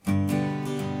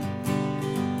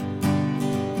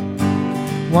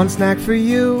One snack for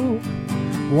you,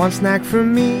 one snack for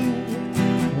me.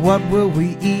 What will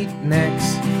we eat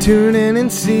next? Tune in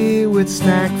and see with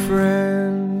Snack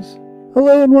Friends.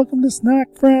 Hello and welcome to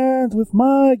Snack Friends with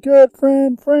my good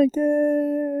friend Frankie.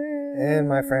 And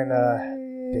my friend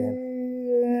Dan.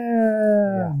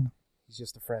 Yeah, he's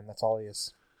just a friend. That's all he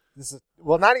is. This is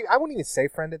not even, I wouldn't even say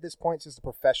friend at this point. It's just a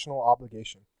professional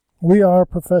obligation. We are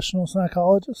professional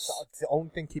snackologists. So it's the only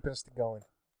thing keeping us going.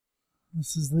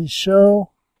 This is the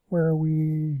show where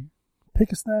we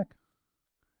pick a snack,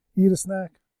 eat a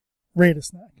snack, rate a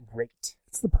snack. Rate.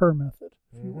 It's the PER method,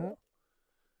 if you will.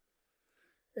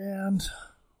 And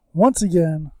once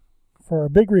again, for our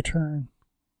big return,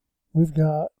 we've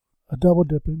got a double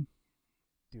dipping.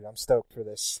 Dude, I'm stoked for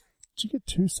this. Did you get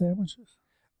 2 sandwiches?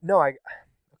 No,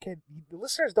 okay, the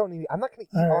listeners don't need, I'm not going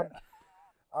to eat right.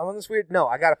 I'm on this weird, no,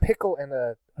 I got a pickle and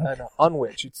an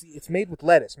unwich. It's made with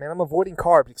lettuce, man. I'm avoiding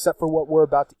carbs except for what we're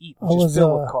about to eat, which is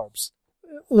filled with carbs.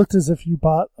 It looked as if you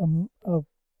bought a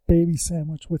baby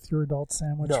sandwich with your adult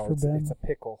sandwich for Ben. It's a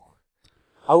pickle.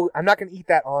 I'm not going to eat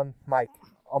that on Mike.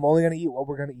 I'm only going to eat what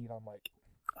we're going to eat on Mike.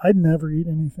 I'd never eat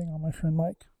anything on my friend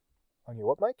Mike. On your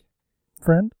what, Mike?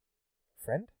 Friend?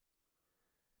 Friend?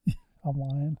 I'm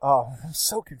lying. Oh, I'm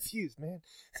so confused, man.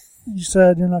 You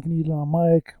said you're not going to eat it on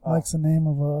Mike. Mike's the name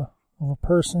of a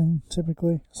person,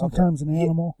 typically. Sometimes an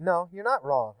animal. No, you're not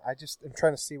wrong. I just am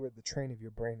trying to see where the train of your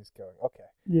brain is going. Okay.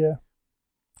 Yeah.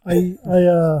 I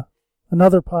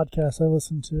another podcast I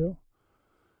listen to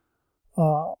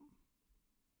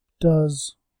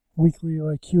does weekly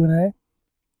like Q&A,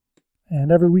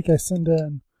 and every week I send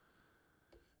in,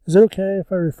 is it okay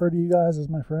if I refer to you guys as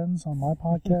my friends on my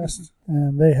podcast?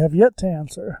 And they have yet to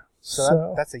answer.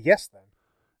 So that's a yes then.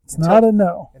 It's not a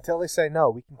no. Until they say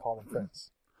no, we can call them friends.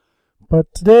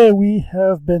 But today we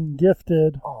have been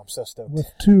gifted I'm so stoked. with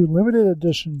 2 limited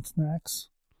edition snacks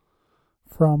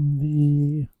from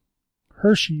the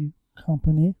Hershey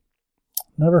Company.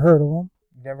 Never heard of them.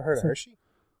 Never heard of Hershey?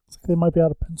 It's like they might be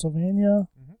out of Pennsylvania.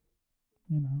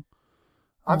 Mm-hmm. You know.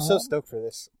 I'm so stoked for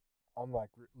this. I'm like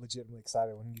legitimately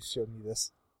excited when you showed me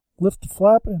this. Lift the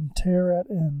flap and tear at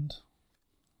end.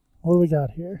 What do we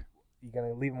got here? You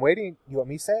gonna leave them waiting? You want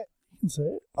me to say it? You can say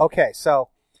it. Okay, so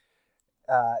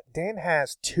Dan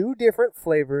has 2 different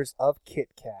flavors of Kit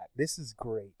Kat. This is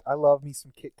great. I love me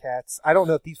some Kit Kats. I don't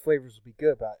know if these flavors will be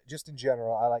good, but just in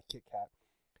general, I like Kit Kat.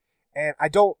 And I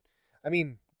do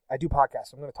podcasts,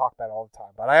 so I'm going to talk about it all the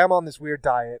time. But I am on this weird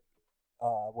diet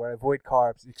where I avoid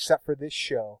carbs, except for this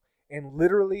show. And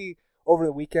literally, over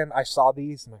the weekend, I saw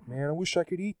these. I'm like, man, I wish I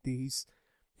could eat these.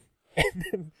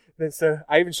 And then so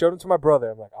I even showed them to my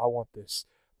brother. I'm like, I want this.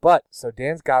 But, so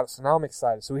Dan's got it, so now I'm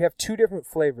excited. So we have 2 different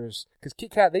flavors, because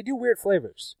Kit Kat, they do weird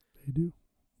flavors. They do.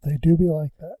 They do be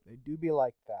like that. They do be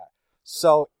like that.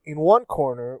 So, in one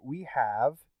corner, we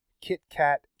have Kit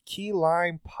Kat Key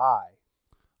Lime Pie.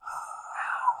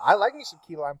 I like me some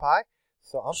key lime pie,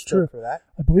 so I'm stoked for that.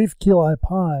 I believe Key Lime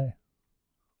Pie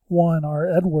won our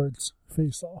Edwards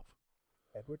face-off.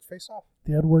 Edwards face-off?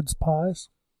 The Edwards pies.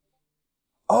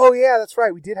 Oh, yeah, that's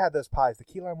right. We did have those pies. The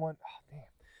key lime one. Oh, damn.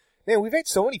 Man, we've ate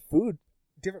so many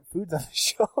different foods on the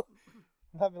show.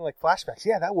 I'm having, like, flashbacks.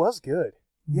 Yeah, that was good.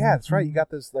 Yeah, that's right. You got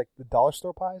those, like, the dollar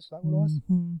store pies? Is that what it was?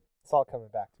 Mm-hmm. It's all coming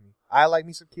back to me. I like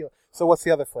me some key lime. So what's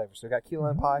the other flavor? So we got key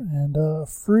lime pie. And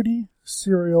fruity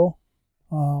cereal.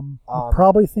 I'm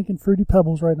probably thinking Fruity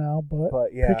Pebbles right now,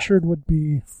 but yeah. Pictured would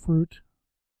be Fruity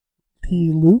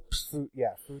Loops.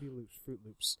 Fruity Loops, Fruit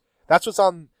Loops. That's what's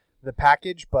on the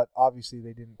package, but obviously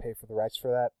they didn't pay for the rights for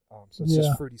that. So it's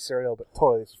just fruity cereal, but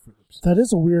totally this is Fruit Loops. That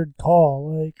is a weird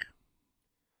call. Like,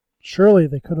 surely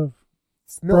they could have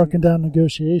broken down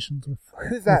negotiations with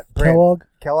who's that? With Kellogg.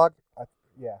 Kellogg?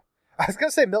 Yeah. I was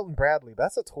gonna say Milton Bradley, but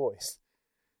that's a Toys.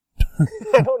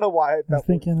 I don't know why. I'm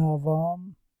thinking of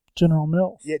General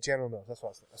Mills. Yeah, General Mills. That's what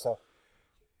I was thinking. So,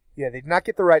 yeah, they did not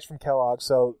get the rights from Kellogg,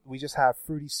 so we just have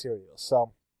fruity cereal.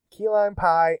 So, key lime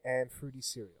pie and fruity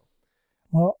cereal.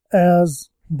 Well, as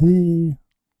the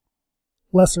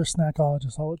lesser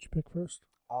snackologist, I'll let you pick first.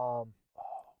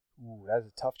 That is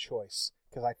a tough choice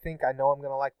because I think I know I'm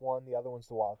gonna like one. The other one's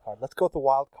the wild card. Let's go with the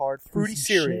wild card. Fruity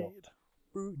cereal. Shade.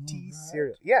 Fruity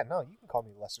cereal. Yeah, no, you can call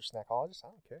me lesser snackologist. I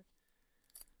don't care.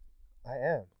 I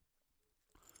am.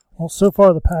 Well, so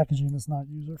far the packaging is not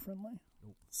user-friendly.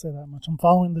 Nope. Say that much. I'm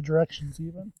following the directions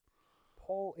even.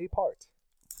 Pull apart.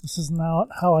 This is not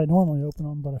how I normally open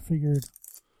them, but I figured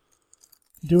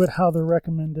do it how they're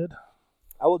recommended.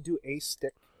 I will do a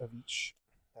stick of each.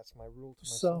 That's my rule to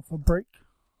myself. A break.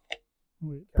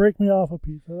 Wait, okay. Break me off a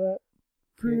piece of that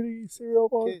fruity cereal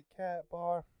bar. Kit Kat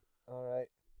bar. All right.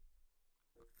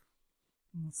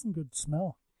 That's some good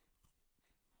smell.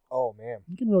 Oh, man.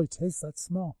 You can really taste that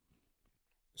smell.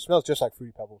 It smells just like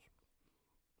Fruity Pebbles.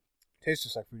 Tastes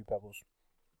just like Fruity Pebbles.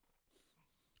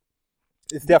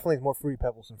 It's definitely more Fruity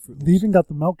Pebbles than Fruit Loops. They even got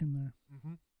the milk in there.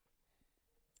 Mm-hmm.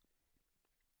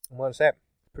 I'm going to say,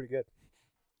 it's pretty good.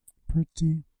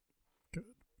 Pretty good.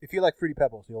 If you like Fruity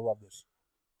Pebbles, you'll love this.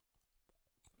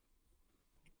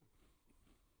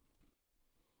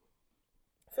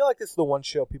 I feel like this is the one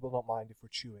show people don't mind if we're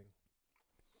chewing.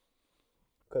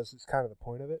 Because it's kind of the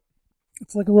point of it.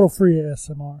 It's like a little free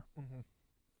ASMR. Mm-hmm.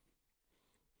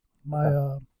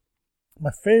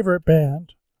 My favorite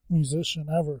band, musician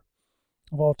ever,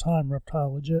 of all time,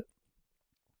 Reptile Legit,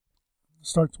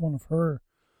 starts one of her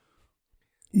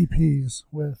EPs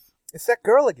with... It's that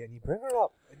girl again. You bring her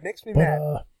up. It makes me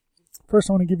mad. First,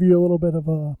 I want to give you a little bit of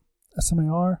a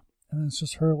SMAR, and then it's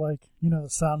just her, like, you know, the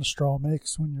sound a straw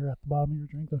makes when you're at the bottom of your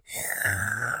drink.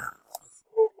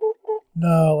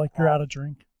 No, like you're out of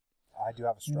drink. I do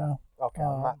have a straw. You know? Okay,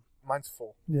 I'm not, mine's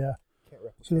full. Yeah. Can't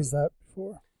replicate. She does that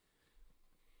before.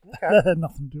 Okay. That had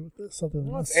nothing to do with this other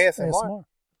than It's this ASMR.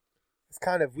 It's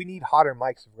kind of, we need hotter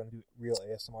mics if we're going to do real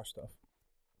ASMR stuff.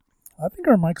 I think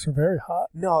our mics are very hot.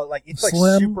 No, like, it's Slim.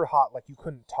 like super hot, like you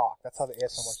couldn't talk. That's how the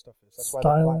ASMR stuff is. That's why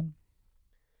Styling.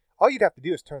 all you'd have to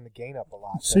do is turn the gain up a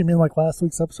lot. So you mean like last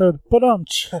week's episode? But Okay.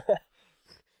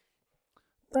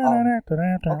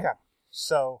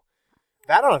 So,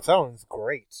 that on its own is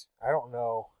great. I don't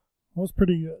know. That was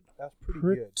pretty good. That's pretty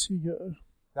good. Good.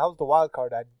 That was the wild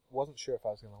card I wasn't sure if I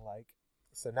was going to like.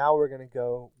 So now we're going to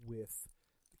go with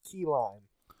key lime,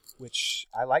 which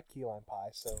I like key lime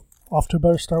pie. So Off to a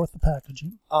better start with the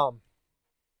packaging.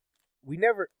 we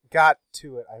never got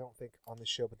to it, I don't think, on the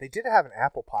show, but they did have an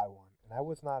apple pie one, and I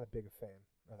was not a big fan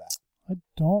of that. I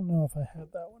don't know if I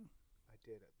had that one. I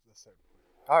did at a certain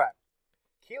point. All right.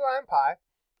 Key lime pie.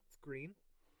 It's green.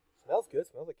 Smells good.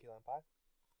 Smells like key lime pie.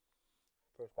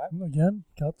 First bite. Again,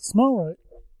 got the smell right.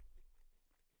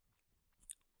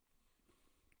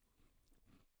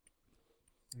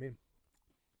 I mean,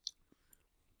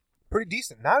 pretty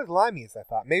decent. Not as limey as I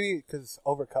thought. Maybe because it's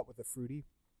overcut with the fruity.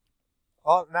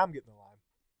 Oh, now I'm getting the lime.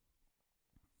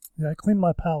 Yeah, I cleaned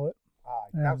my palate.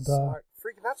 That was smart.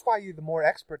 Freaking, that's why you're the more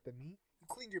expert than me. You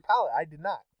cleaned your palate. I did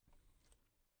not.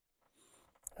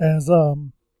 As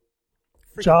Freaking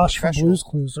Josh from professional. Blues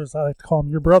Clues, or as I like to call him,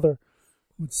 your brother,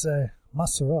 would say,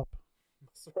 musser up.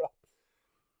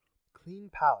 Clean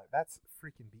palate. That's a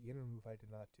freaking beginner move I did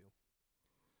not do.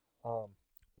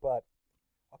 But,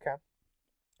 okay.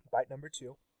 Bite number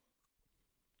 2.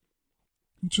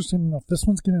 Interesting enough, this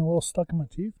one's getting a little stuck in my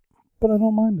teeth, but I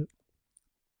don't mind it.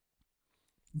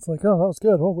 It's like, oh, that was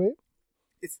good. Oh, wait.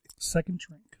 It's Second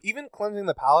drink. even cleansing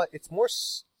the palate, it's more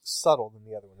subtle than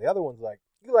the other one. The other one's like,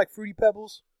 you like Fruity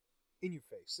Pebbles? In your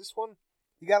face. This one,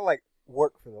 you gotta like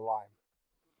work for the lime.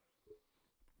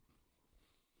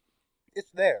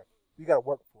 It's there. You gotta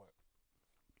work for it.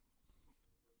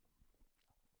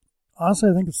 Honestly,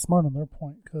 I think it's smart on their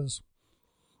point, because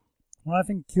when I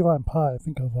think key lime pie, I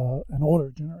think of an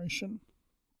older generation,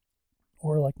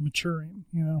 or like maturing,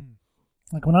 you know?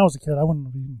 Like when I was a kid, I wouldn't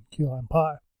have eaten key lime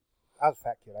pie. I was a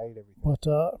fat kid. I ate everything. But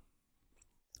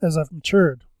as I've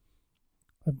matured,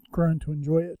 I've grown to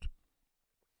enjoy it.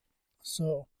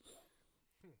 So,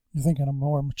 you're thinking a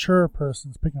more mature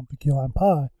person's picking up the key lime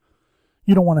pie,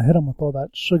 you don't want to hit them with all that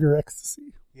sugar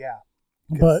ecstasy. Yeah.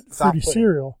 But it's fruity off-putting.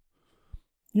 cereal,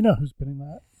 you know who's bidding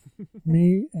that.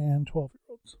 Me and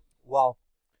 12-year-olds. Well,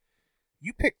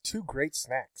 you picked 2 great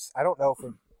snacks. I don't know if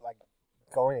we're like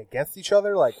going against each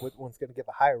other, like which one's gonna get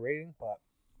the higher rating, but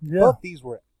Yeah. both these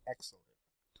were excellent.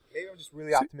 Maybe I'm just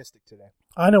really optimistic today.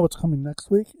 I know what's coming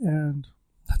next week, and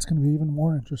that's going to be even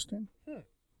more interesting.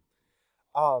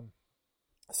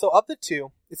 So of the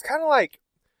 2, it's kind of like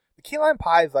the key lime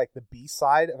pie is like the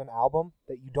B-side of an album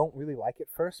that you don't really like at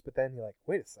first, but then you're like,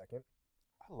 wait a second,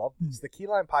 I love this. The key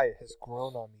lime pie has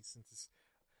grown on me since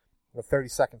the 30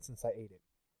 seconds since I ate it.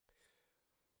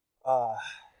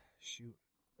 Shoot.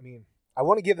 I mean, I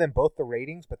want to give them both the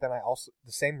ratings, but then I also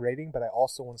the same rating, but I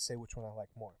also want to say which one I like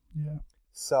more. Yeah.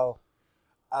 So,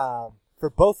 for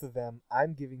both of them,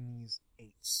 I'm giving these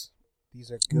 8s.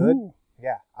 These are good. Ooh.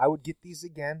 Yeah, I would get these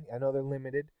again. I know they're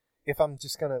limited. If I'm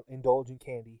just going to indulge in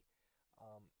candy.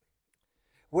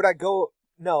 Would I go...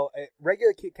 No,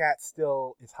 regular Kit Kat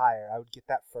still is higher. I would get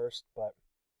that first, but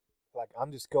like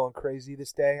I'm just going crazy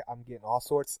this day. I'm getting all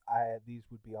sorts. These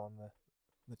would be on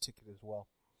the ticket as well.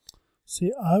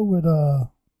 See, I would,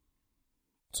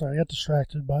 sorry, I got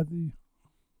distracted by the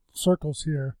circles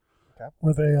here, Okay.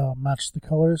 where they match the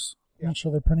colors, Yeah. make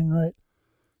sure they're printing right.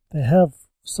 They have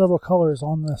several colors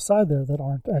on the side there that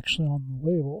aren't actually on the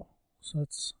label. So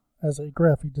it's, as a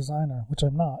graphic designer, which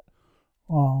I'm not,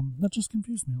 That just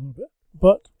confused me a little bit.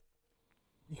 But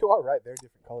You are right. They're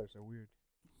different colors. They're weird.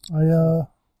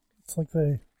 it's like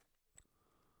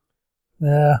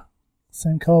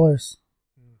same colors.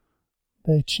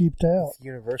 They cheaped out. It's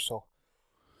universal.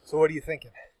 So what are you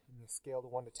thinking? In the scale to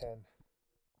 1 to 10.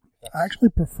 I actually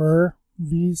prefer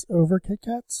these over Kit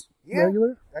Kats. Yeah,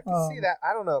 regular. I can see that.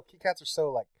 I don't know. Kit Kats are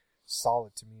so like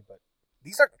solid to me, but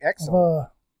these are excellent.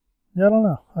 Yeah, I don't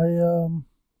know.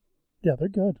 Yeah, they're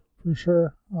good for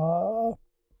sure. I'm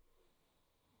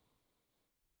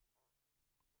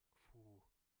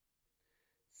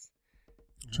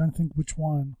trying to think which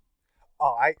one.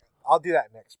 Oh, I'll do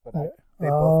that next, but Okay. they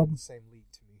both are in the same league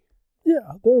to me.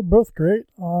 Yeah, they're both great.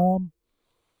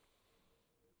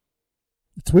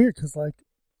 It's weird because like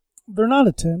they're not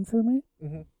a 10 for me,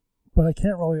 but I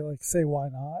can't really like say why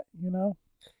not. You know?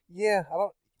 Yeah, I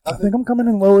don't. I think I'm coming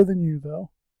in lower than you though.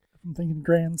 I'm thinking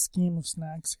grand scheme of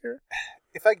snacks here.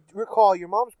 If I recall, your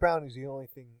mom's brownies are the only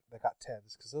thing that got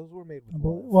 10s because those were made with love.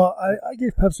 Well, I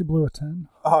gave Pepsi Blue a 10.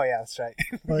 Oh yeah, that's right.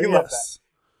 But You love that.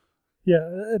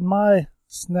 Yeah, in my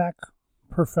snack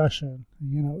profession,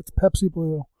 you know, it's Pepsi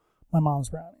Blue, my mom's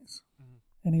brownies,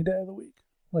 any day of the week.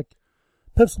 Like,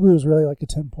 Pepsi Blue is really like a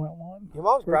 10.1. Your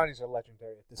mom's brownies are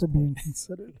legendary at this for point. being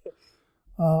considered.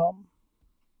 I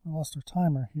lost our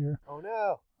timer here. Oh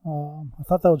no! I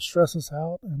thought that would stress us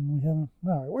out, and we haven't.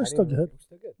 No, we're still good. We're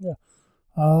still good. Yeah.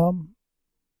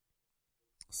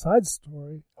 Side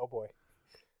story. Oh boy.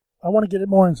 I want to get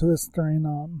more into this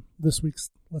during this week's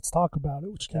Let's Talk About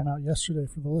It, which came out yesterday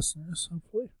for the listeners,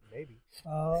 hopefully. Maybe.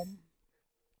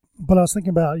 But I was thinking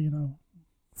about, you know,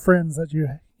 friends that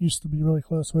you used to be really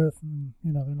close with, and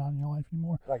you know they're not in your life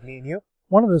anymore. Like me and you.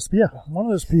 One of those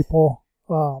people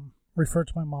referred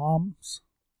to my mom's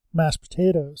mashed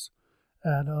potatoes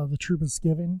at the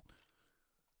Thanksgiving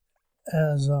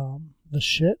as the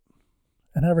shit.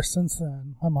 And ever since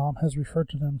then, my mom has referred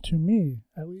to them, to me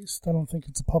at least. I don't think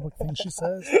it's a public thing she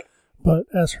says, but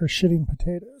as her shitting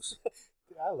potatoes.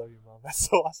 Dude, I love your mom. That's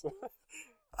so awesome.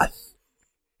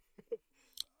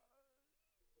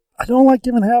 I don't like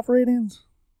giving half ratings,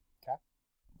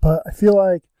 but I feel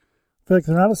like they're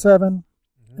not a 7,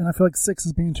 and I feel like 6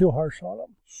 is being too harsh on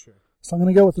them. Sure. So I'm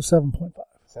going to go with the 7.5.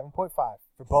 7.5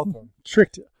 for both of them.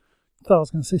 Tricked you. I thought I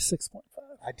was going to say 6.5.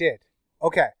 I did.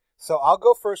 Okay, so I'll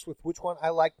go first with which one I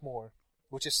like more,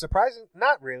 which is surprising.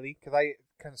 Not really, because I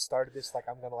kind of started this like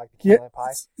I'm going to like the key lime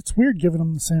pie. It's weird giving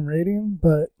them the same rating,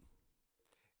 but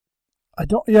I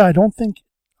don't think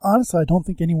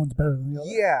anyone's better than the other.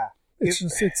 Yeah. It's a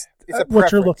what you're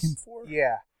preference. looking for.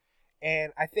 Yeah.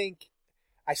 And I think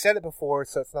I said it before,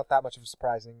 so it's not that much of a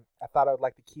surprising. I thought I would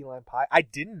like the key lime pie. I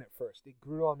didn't at first. It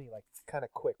grew on me like kind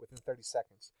of quick within 30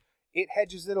 seconds. It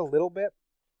hedges it a little bit,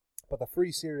 but the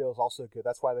fruity cereal is also good.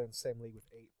 That's why they're in the same league with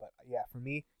 8. But yeah, for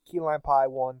me, key lime pie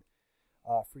 1,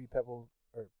 fruity pebble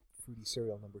or fruity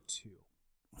cereal number 2.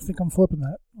 I think I'm flipping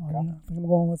that on you. I think I'm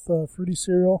going with fruity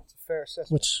cereal. It's a fair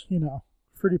assessment. Which, you know,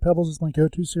 Fruity Pebbles is my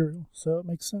go-to cereal, so it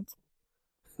makes sense.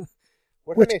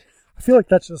 Which I feel like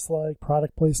that's just like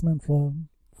product placement from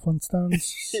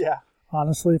Flintstones. Yeah.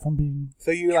 Honestly, if I'm being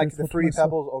So you like the truthful to Fruity myself.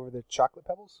 Pebbles over the Chocolate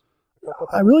Pebbles?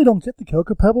 I really don't get the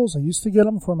Cocoa Pebbles. I used to get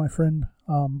them for my friend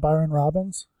Byron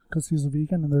Robbins because he's a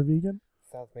vegan and they're vegan.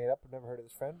 Sounds made up. I've never heard of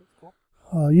this friend. It's cool.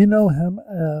 You know him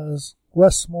as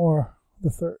Westmore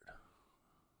III.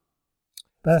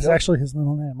 That's actually his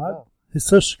middle name. Oh. His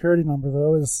social security number,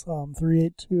 though, is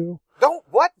 382 Don't.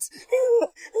 What?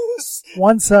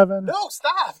 17 No,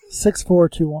 stop.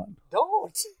 6421.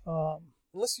 Don't.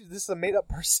 Unless this is a made up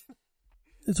person.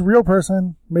 It's a real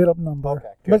person, made up number. Okay,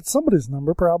 good. But it's somebody's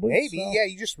number, probably. Maybe. so Yeah,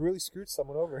 you just really screwed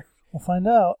someone over. We'll find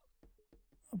out.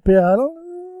 But yeah, I don't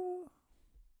know.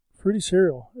 Fruity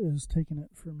cereal is taking it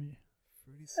for me.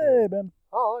 Fruity Hey, cereal. Ben.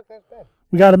 Oh, look, that's bad.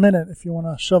 We got a minute if you want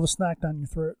to shove a snack down your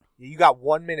throat. Yeah, you got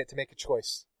 1 minute to make a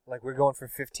choice. Like, we're going for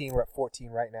 15. We're at 14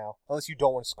 right now. Unless you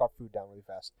don't want to scarf food down really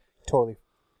fast. Totally.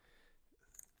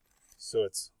 So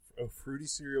it's a fruity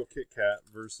cereal Kit Kat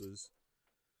versus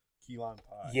key lime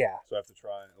pie. Yeah. So I have to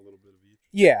try a little bit of each.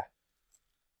 Yeah.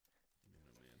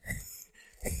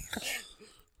 Oh,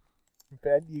 man.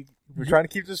 Ben, we're trying to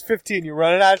keep this 15. You're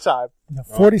running out of time. You got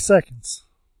 40 seconds.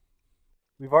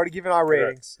 We've already given our Okay,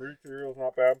 ratings. Fruity cereal's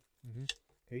not bad. Mm-hmm.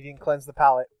 You didn't cleanse the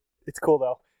palate. It's cool,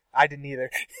 though. I didn't either.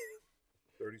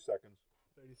 30 seconds.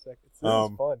 30 seconds. This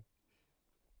is fun.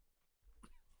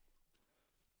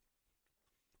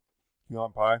 Key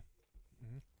lime pie.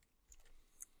 Mm-hmm.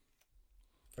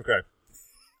 Okay.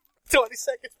 20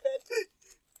 seconds,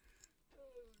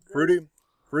 Ben.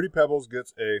 Fruity Pebbles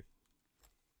gets a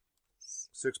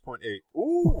 6.8.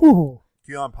 Ooh. Ooh.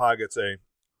 Key lime pie gets a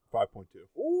 5.2.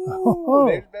 Ooh, Oh,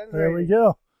 there's Ben's there we rating.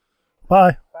 go.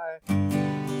 Bye. Bye.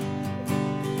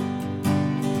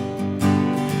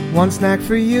 One snack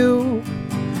for you,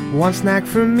 one snack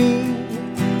for me.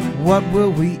 What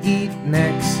will we eat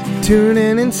next? Tune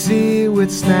in and see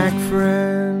with Snack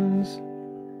Friends.